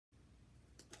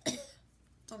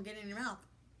Don't get it in your mouth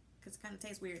because it kind of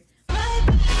tastes weird.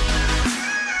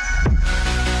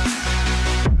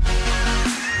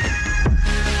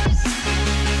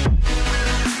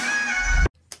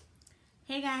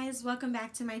 Hey guys, welcome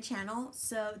back to my channel.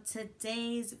 So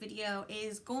today's video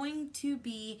is going to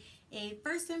be a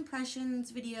first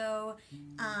impressions video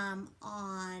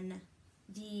on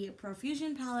the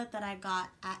Profusion palette that I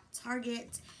got at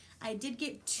Target. I did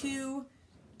get two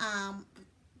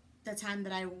the time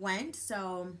that I went,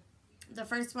 so the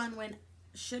first one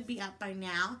should be up by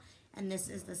now, and this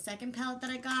is the second palette that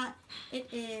I got. It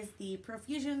is the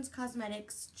Profusion's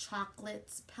Cosmetics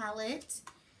Chocolates palette.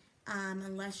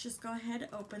 And let's just go ahead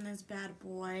and open this bad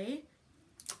boy.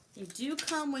 They do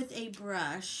come with a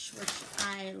brush, which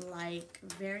I like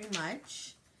very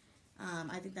much.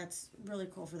 I think that's really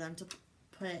cool for them to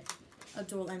put a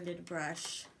dual-ended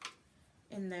brush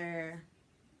in their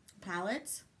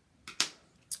palette.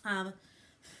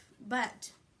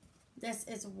 But this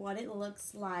is what it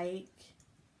looks like.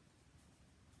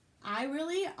 I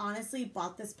really honestly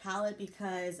bought this palette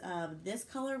because of this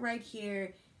color right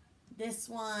here, this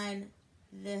one,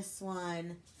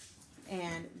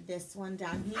 and this one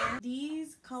down here.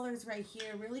 These colors right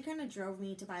here really kind of drove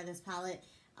me to buy this palette.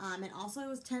 And also it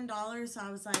was $10, so I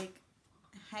was like,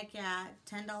 heck yeah,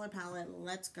 $10 palette,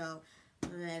 let's go,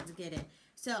 let's get it.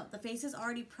 So the face is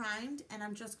already primed, and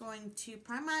I'm just going to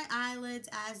prime my eyelids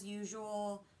as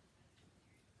usual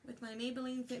with my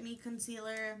Maybelline Fit Me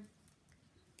concealer,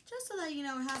 just so that, you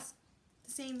know, it has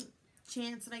the same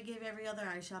chance that I give every other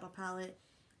eyeshadow palette.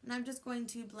 And I'm just going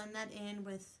to blend that in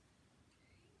with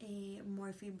a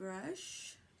Morphe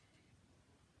brush.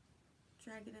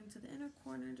 Drag it into the inner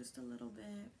corner just a little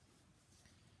bit.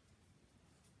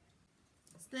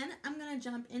 So then I'm going to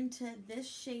jump into this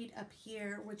shade up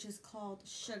here, which is called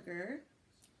Sugar.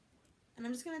 And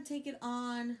I'm just going to take it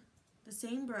on the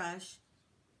same brush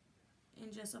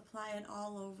and just apply it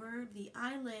all over the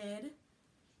eyelid.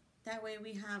 That way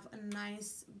we have a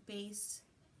nice base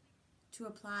to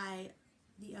apply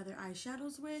the other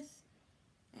eyeshadows with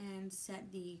and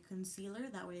set the concealer.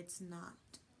 That way it's not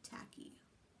tacky.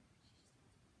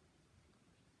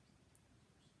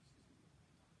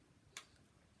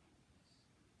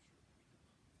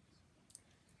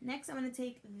 Next, I'm going to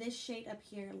take this shade up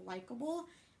here, Likeable,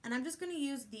 and I'm just going to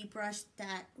use the brush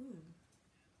that,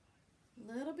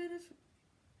 a little bit of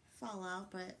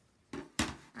fallout, but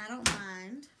I don't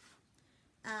mind.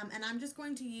 And I'm just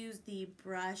going to use the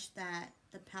brush that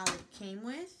the palette came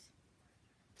with.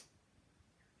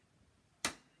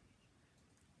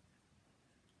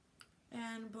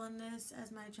 And blend this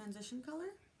as my transition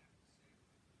color.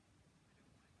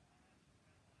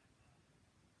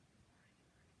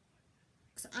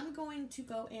 So I'm going to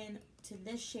go in to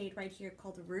this shade right here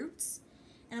called Roots.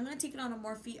 And I'm going to take it on a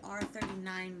Morphe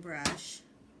R39 brush.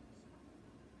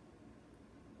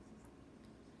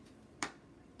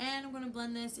 And I'm going to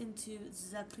blend this into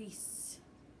the crease.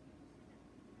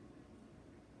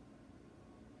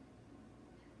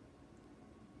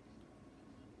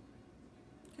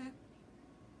 Okay.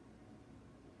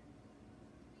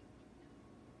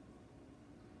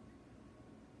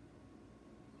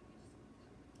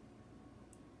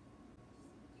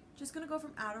 Just going to go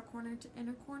from outer corner to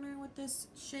inner corner with this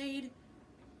shade.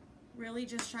 Really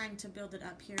just trying to build it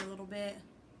up here a little bit.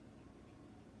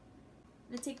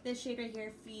 I'm going to take this shade right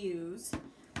here, Fuse,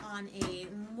 on a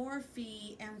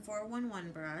Morphe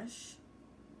M411 brush.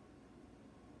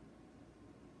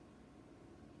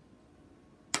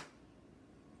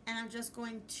 And I'm just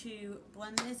going to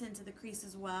blend this into the crease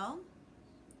as well,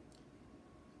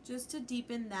 just to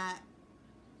deepen that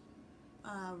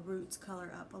Roots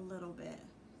color up a little bit.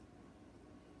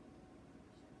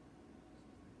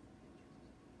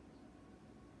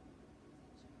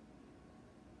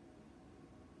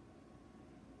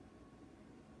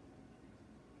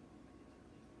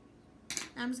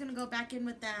 I'm just going to go back in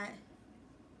with that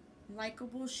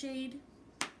Likeable shade,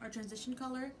 or transition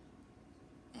color,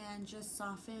 and just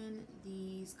soften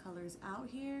these colors out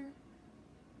here.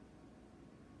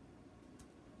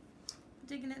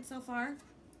 Digging it so far.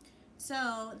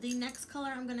 So the next color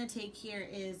I'm going to take here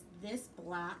is this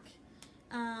black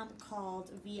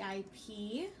called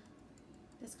VIP.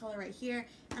 This color right here.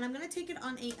 And I'm going to take it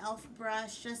on a e.l.f.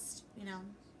 brush, just, you know,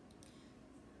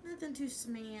 nothing too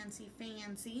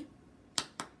fancy.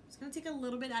 Just going to take a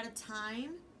little bit at a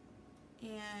time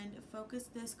and focus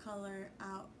this color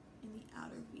out in the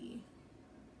outer V.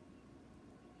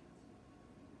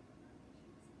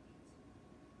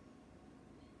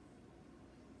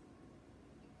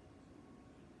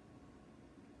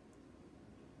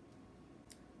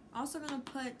 Also going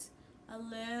to put a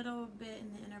little bit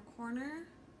in the inner corner.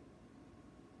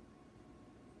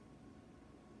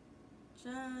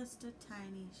 Just a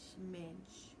tiny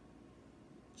smidge.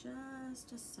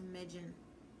 Just a smidgen.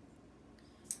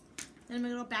 Then I'm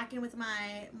going to go back in with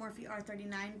my Morphe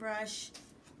R39 brush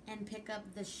and pick up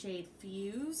the shade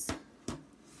Fuse.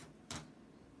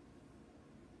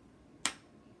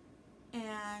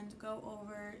 And go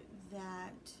over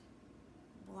that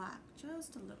black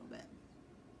just a little bit.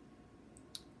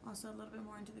 Also a little bit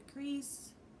more into the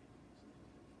crease.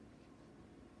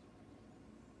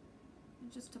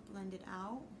 Just to blend it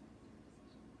out.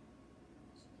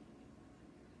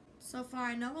 So far,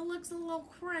 I know it looks a little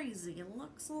crazy. It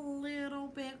looks a little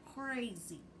bit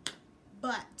crazy,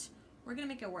 but we're gonna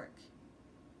make it work.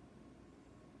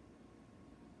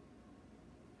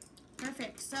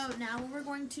 Perfect. So now what we're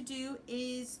going to do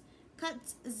is cut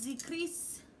the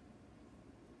crease.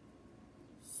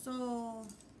 So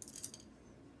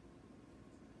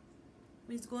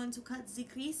we're going to cut the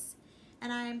crease,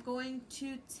 and I'm going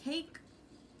to take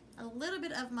a little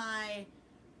bit of my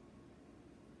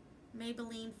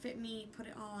Maybelline Fit Me, put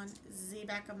it on the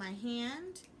back of my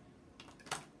hand,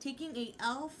 taking a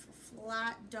e.l.f.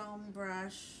 flat dome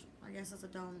brush, I guess it's a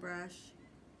dome brush,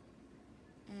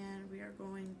 and we are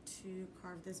going to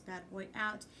carve this bad boy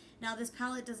out. Now this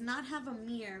palette does not have a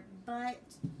mirror, but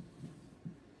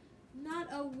not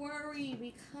a worry,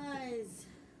 because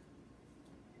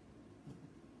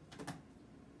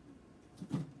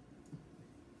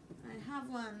I have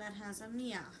one that has a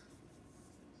mirror.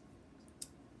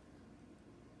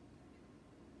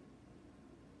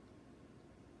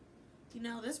 You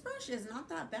know, this brush is not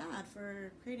that bad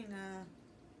for creating a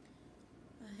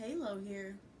halo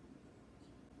here.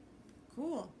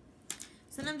 Cool.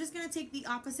 So then I'm just going to take the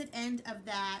opposite end of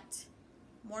that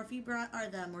Morphe brush, or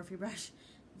the Morphe brush,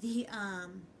 the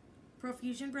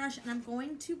Profusion brush, and I'm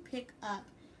going to pick up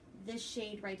this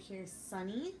shade right here,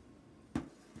 Sunny.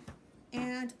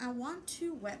 And I want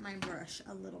to wet my brush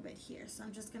a little bit here. So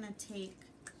I'm just going to take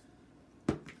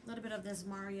a little bit of this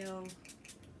Mario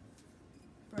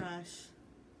brush,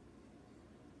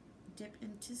 dip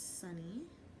into Sunny.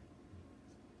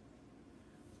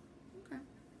 Okay.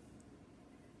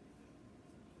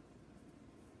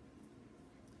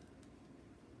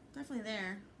 Definitely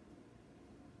there.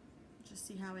 Just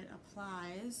see how it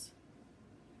applies.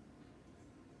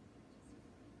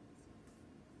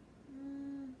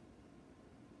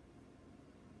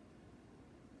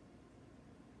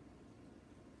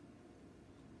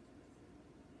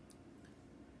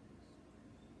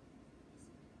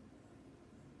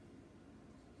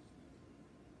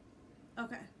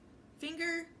 Okay,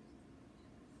 finger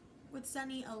with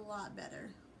Sunny a lot better,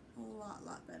 a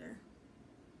lot better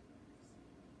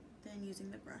than using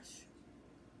the brush.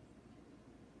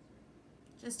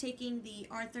 Just taking the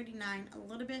R39 a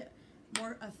little bit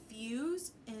more of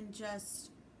Fuse and just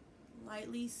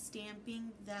lightly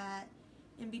stamping that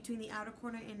in between the outer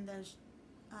corner and the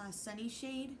Sunny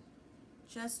shade,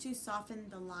 just to soften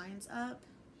the lines up.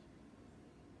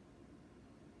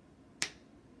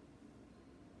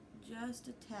 Just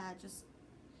a tad, just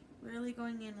really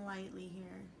going in lightly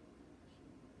here.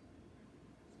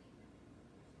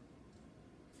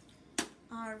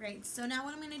 Alright, so now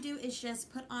what I'm going to do is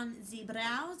just put on the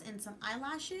brows and some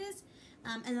eyelashes,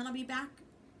 and then I'll be back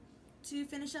to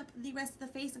finish up the rest of the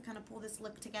face and kind of pull this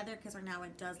look together, because right now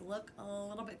it does look a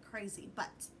little bit crazy,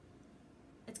 but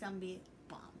it's going to be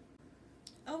bomb.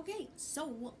 Okay,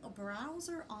 so brows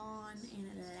are on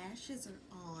and lashes are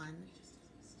on.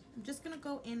 I'm just going to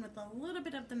go in with a little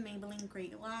bit of the Maybelline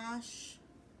Great Lash.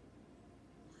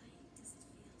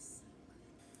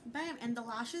 Bam! And the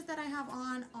lashes that I have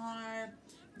on are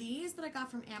these that I got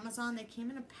from Amazon. They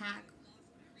came in a pack.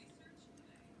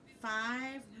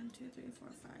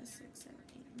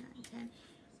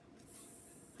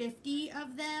 50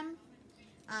 of them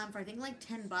for I think like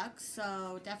 10 bucks.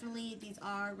 So definitely these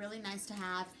are really nice to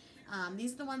have.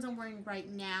 These are the ones I'm wearing right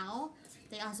now.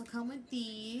 They also come with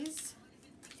these.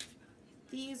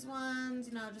 These ones,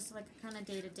 you know, just like kind of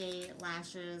day-to-day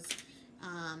lashes.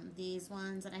 These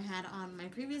ones that I had on my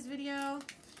previous video.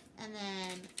 And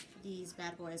then these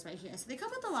bad boys right here. So they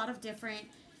come with a lot of different,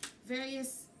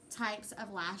 various types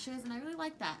of lashes. And I really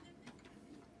like that.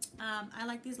 I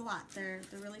like these a lot. They're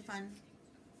really fun.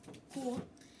 Cool.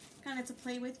 Kind of to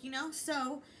play with, you know.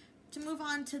 So, to move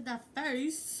on to the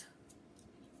face.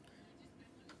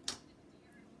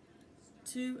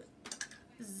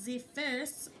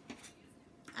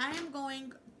 I am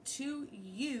going to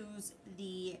use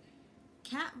the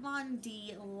Kat Von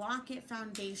D Lock-It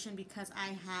Foundation because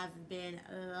I have been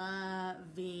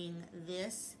loving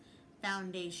this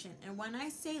foundation. And when I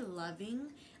say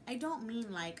loving, I don't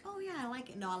mean like, oh yeah, I like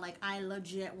it. No, like I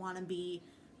legit want to be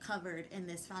covered in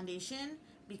this foundation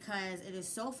because it is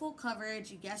so full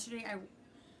coverage. Yesterday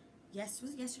was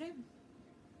it yesterday?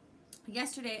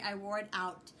 Yesterday I wore it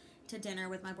out to dinner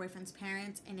with my boyfriend's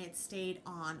parents, and it stayed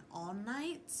on all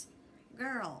night.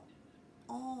 Girl,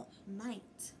 all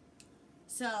night.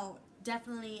 So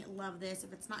definitely love this.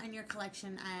 If it's not in your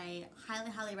collection, I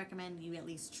highly recommend you at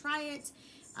least try it,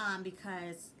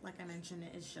 because like I mentioned,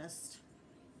 it is just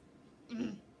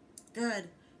good.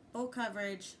 Full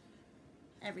coverage,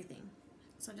 everything.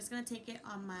 So I'm just going to take it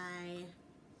on my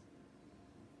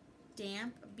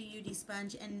damp beauty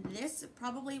sponge, and this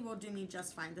probably will do me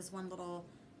just fine, this one little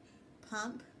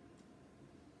pump,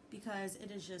 because it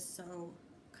is just so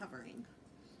covering.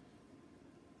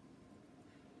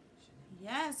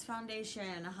 Yes,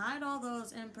 foundation. Hide all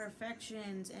those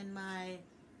imperfections and my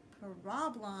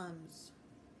problems.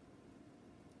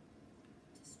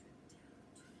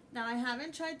 Now, I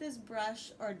haven't tried this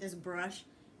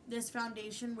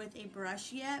foundation with a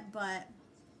brush yet, but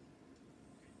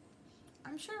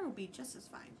I'm sure it will be just as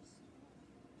fine.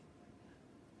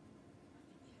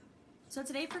 So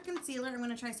today for concealer, I'm going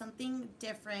to try something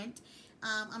different.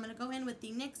 I'm going to go in with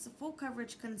the NYX Full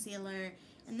Coverage Concealer,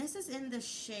 and this is in the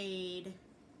shade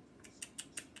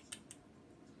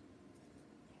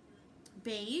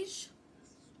Beige.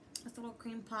 That's a little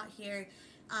cream pot here.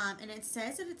 And it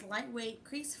says that it's lightweight,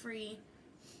 crease-free.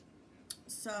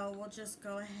 So we'll just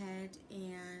go ahead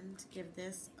and give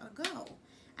this a go.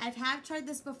 I have tried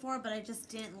this before, but I just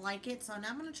didn't like it. So now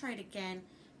I'm going to try it again.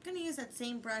 I'm going to use that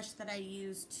same brush that I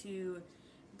used to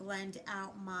blend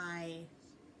out my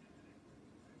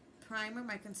primer,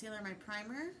 my concealer, my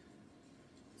primer.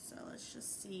 So let's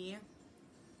just see.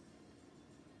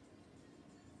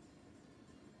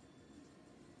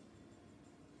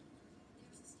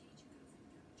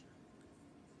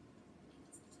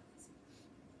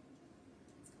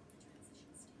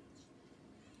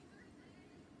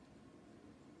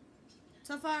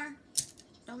 So far,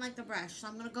 don't like the brush. So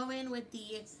I'm going to go in with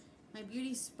my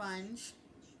beauty sponge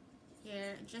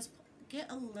here. Just get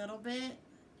a little bit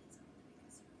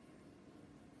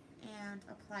and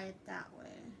apply it that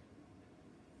way.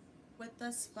 With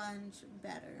the sponge,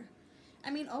 better.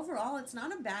 I mean, overall, it's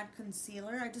not a bad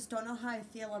concealer. I just don't know how I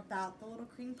feel about the little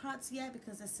cream pots yet,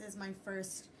 because this is my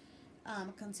first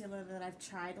concealer that I've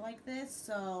tried like this.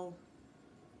 So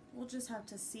we'll just have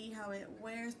to see how it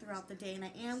wears throughout the day. And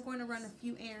I am going to run a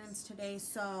few errands today,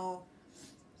 so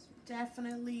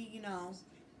definitely, you know,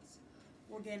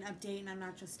 we'll get an update and I'm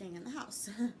not just staying in the house.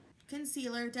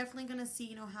 Concealer, definitely going to see,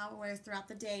 you know, how it wears throughout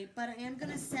the day. But I am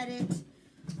going to set it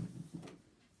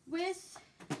with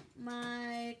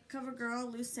my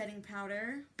CoverGirl Loose Setting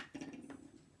Powder.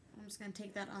 I'm just going to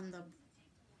take that on the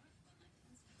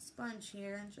sponge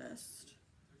here and just...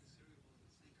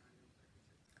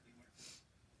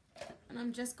 And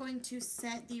I'm just going to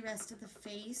set the rest of the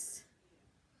face.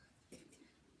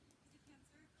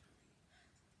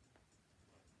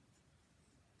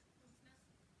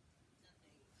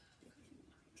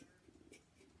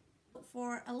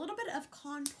 For a little bit of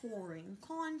contouring,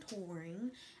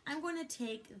 I'm going to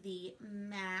take the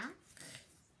MAC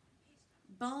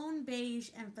Bone Beige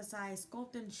Emphasize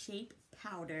Sculpt and Shape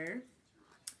Powder.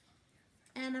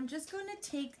 And I'm just going to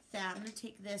take that. I'm going to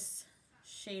take this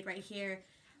shade right here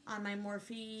on my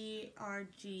Morphe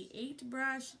RG8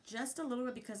 brush, just a little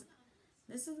bit, because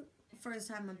this is the first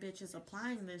time a bitch is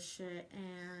applying this shit,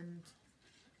 and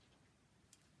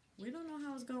we don't know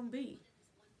how it's gonna be.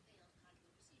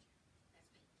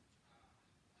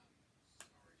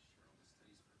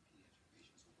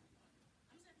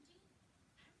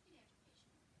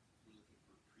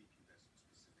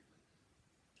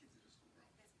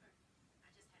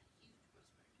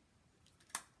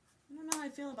 I don't know how I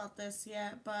feel about this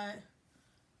yet, but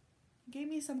gave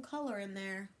me some color in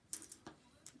there.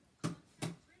 I'm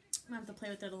gonna have to play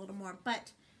with it a little more.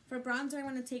 But for bronzer, I'm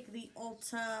gonna take the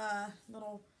Ulta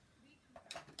little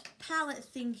palette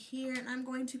thing here, and I'm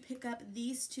going to pick up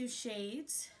these two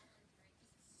shades.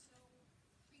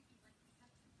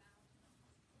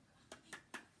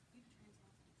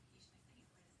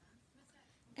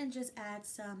 And just add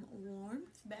some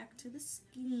warmth back to the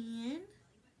skin.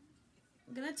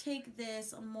 I'm going to take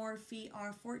this Morphe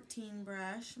R14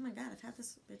 brush. Oh my god, I've had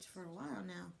this bitch for a while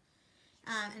now.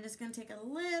 I'm just going to take a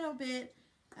little bit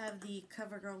of the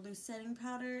CoverGirl Loose Setting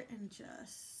Powder and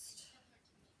just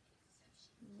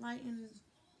lighten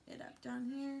it up down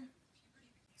here.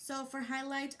 So for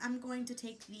highlight, I'm going to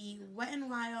take the Wet n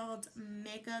Wild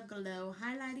Mega Glow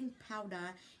Highlighting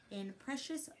Powder in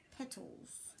Precious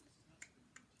Petals.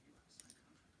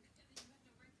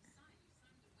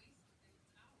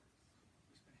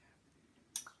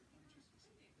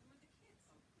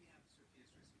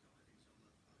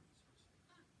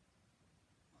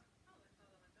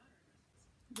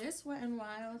 this Wet n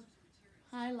Wild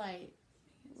highlight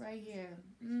right here.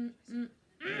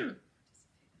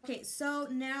 Okay, so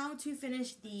now to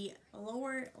finish the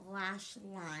lower lash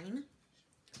line,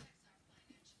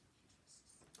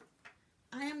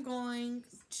 I am going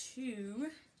to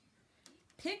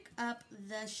pick up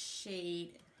the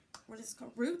shade, what is it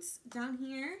called? Roots down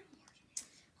here,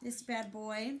 this bad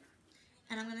boy.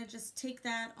 And I'm going to just take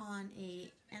that on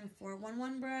a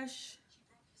N411 brush.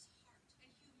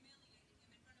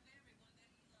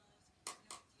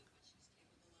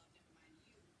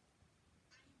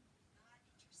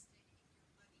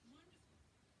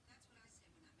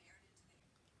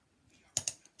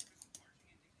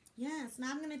 Yes, now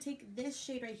I'm going to take this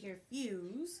shade right here,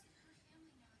 Fuse,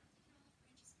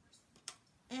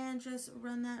 and just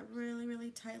run that really,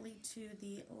 really tightly to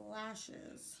the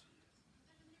lashes.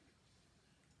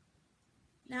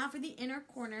 Now for the inner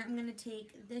corner, I'm going to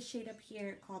take this shade up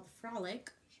here called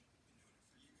Frolic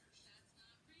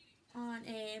on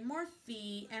a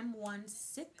Morphe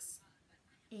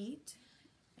M168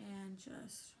 and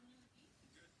just...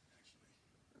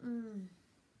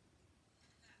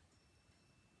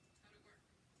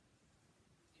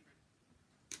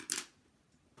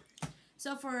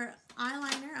 So for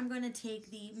eyeliner, I'm going to take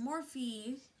the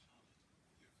Morphe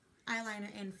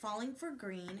eyeliner in Falling for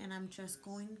Green, and I'm just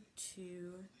going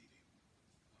to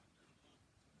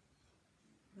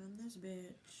run this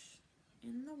bitch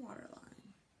in the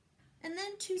waterline. And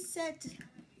then to set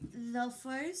the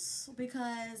face,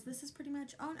 because this is pretty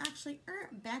much, oh, actually,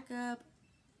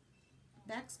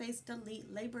 backspace,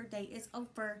 delete, Labor Day is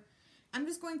over. I'm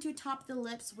just going to top the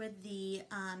lips with the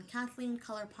Kathleen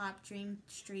ColourPop Dream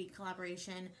Street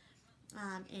collaboration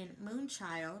in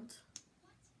Moonchild.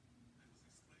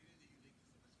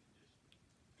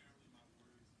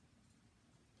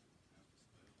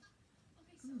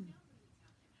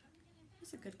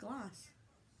 That's a good gloss.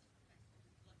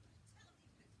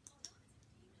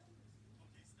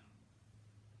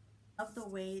 Love the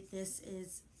way this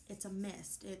is, it's a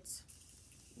mist. It's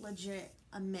legit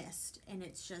a mist, and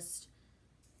it's just...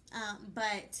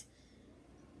 but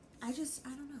I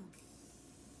don't know.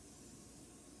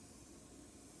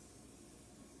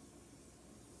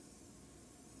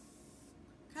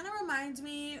 Kind of reminds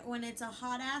me when it's a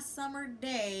hot-ass summer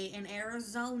day in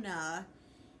Arizona,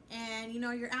 and, you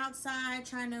know, you're outside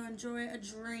trying to enjoy a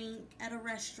drink at a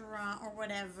restaurant or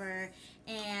whatever,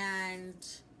 and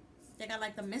they got,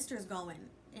 like, the misters going,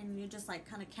 and you just, like,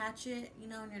 kind of catch it, you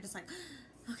know, and you're just like,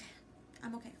 okay,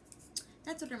 I'm okay.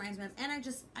 That's what it reminds me of. And I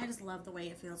just love the way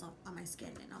it feels on my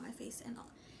skin and on my face and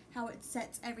how it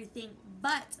sets everything.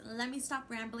 But let me stop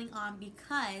rambling on,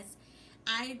 because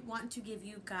I want to give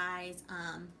you guys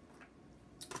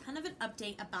kind of an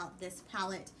update about this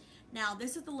palette. Now,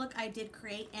 this is the look I did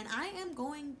create, and I am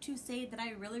going to say that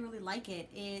I really, really like it.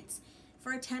 It's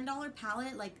for a $10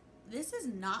 palette. Like, this is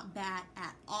not bad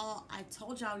at all. I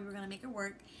told y'all we were going to make it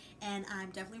work, and I'm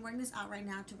definitely wearing this out right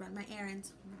now to run my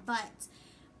errands. But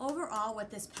overall, with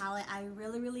this palette, I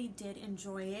really, really did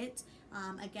enjoy it.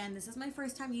 Again, this is my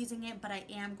first time using it, but I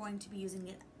am going to be using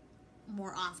it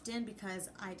more often, because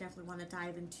I definitely want to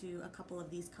dive into a couple of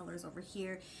these colors over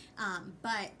here.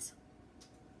 But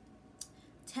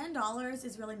 $10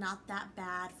 is really not that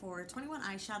bad for 21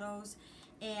 eyeshadows.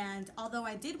 And although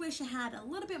I did wish I had a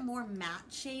little bit more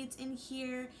matte shades in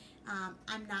here,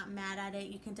 I'm not mad at it.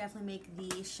 You can definitely make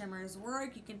the shimmers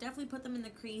work. You can definitely put them in the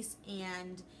crease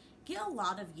and get a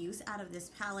lot of use out of this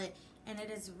palette. And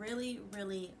it is really,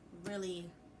 really, really,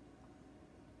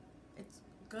 it's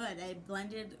good. It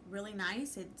blended really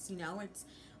nice. It's, you know, it's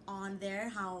on there.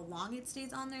 How long it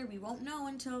stays on there, we won't know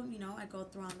until, you know, I go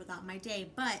through on without my day.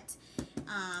 But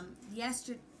the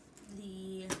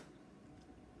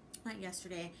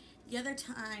other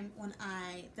time when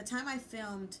the time I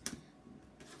filmed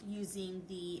using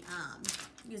the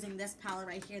using this palette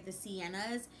right here, the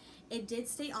Siennas, it did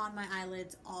stay on my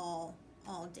eyelids all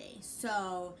day.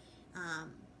 So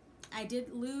I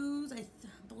did lose, I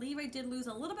believe I did lose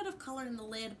a little bit of color in the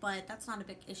lid, but that's not a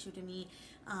big issue to me.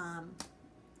 And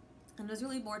it was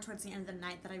really more towards the end of the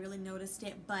night that I really noticed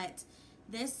it. But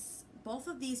both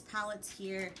of these palettes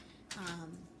here,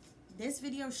 this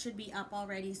video should be up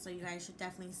already, so you guys should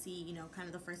definitely see, you know, kind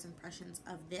of the first impressions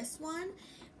of this one.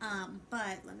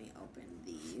 But let me open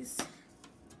these.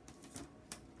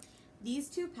 These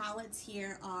two palettes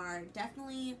here are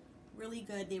definitely really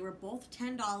good. They were both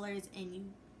 $10, and you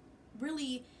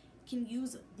really can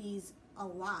use these a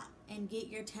lot and get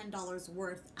your $10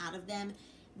 worth out of them.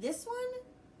 This one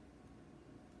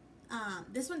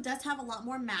does have a lot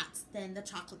more mattes than the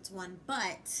chocolates one,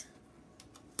 but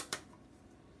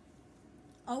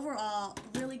overall,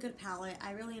 really good palette.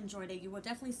 I really enjoyed it. You will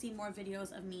definitely see more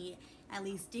videos of me at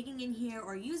least digging in here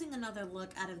or using another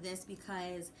look out of this,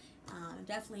 because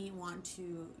definitely want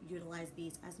to utilize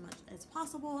these as much as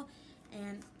possible.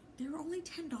 And they're only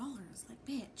 $10. Like,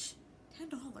 bitch,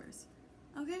 $10.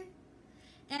 Okay?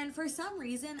 And for some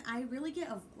reason, I really get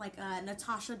a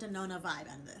Natasha Denona vibe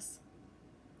out of this.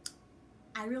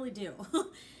 I really do.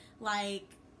 Like,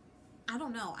 I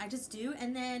don't know. I just do.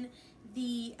 And then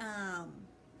the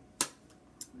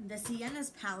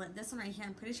Sienna's palette, this one right here,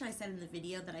 I'm pretty sure I said in the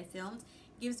video that I filmed,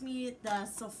 gives me the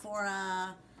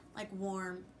Sephora, like,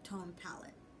 warm tone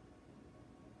palette.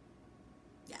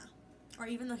 Yeah. Or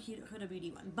even the Huda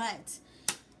Beauty one. But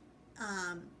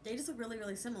they just look really,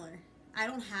 really similar. I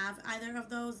don't have either of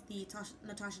those, the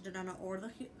Natasha Denona or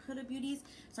the Huda Beauties,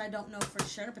 so I don't know for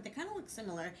sure, but they kind of look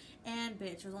similar. And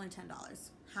bitch, it was only $10.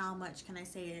 How much can I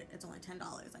say it's only $10?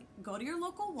 Like, go to your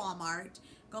local Walmart,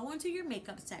 go into your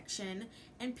makeup section,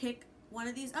 and pick one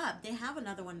of these up. They have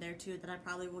another one there too that I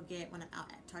probably will get when I'm out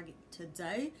at Target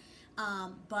today.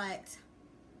 But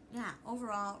yeah,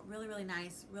 overall, really, really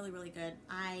nice, really, really good.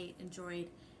 I enjoyed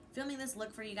filming this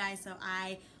look for you guys, so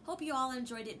I hope you all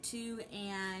enjoyed it too.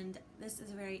 And this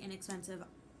is a very inexpensive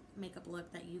makeup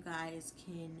look that you guys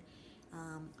can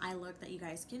eye look that you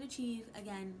guys can achieve.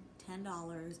 Again,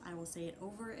 $10. I will say it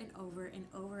over and over and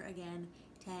over again,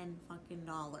 $10 fucking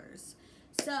dollars.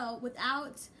 So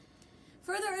without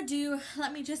further ado,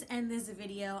 let me just end this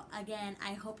video. Again,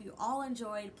 I hope you all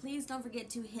enjoyed. Please don't forget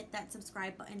to hit that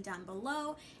subscribe button down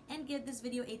below and give this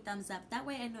video a thumbs up. That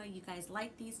way I know you guys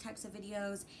like these types of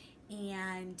videos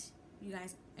and you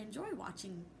guys enjoy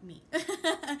watching me.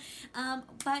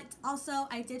 But also,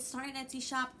 I did start an Etsy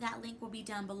shop. That link will be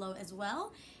down below as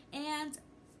well. And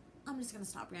I'm just going to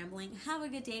stop rambling. Have a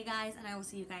good day, guys, and I will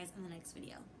see you guys in the next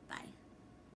video. Bye.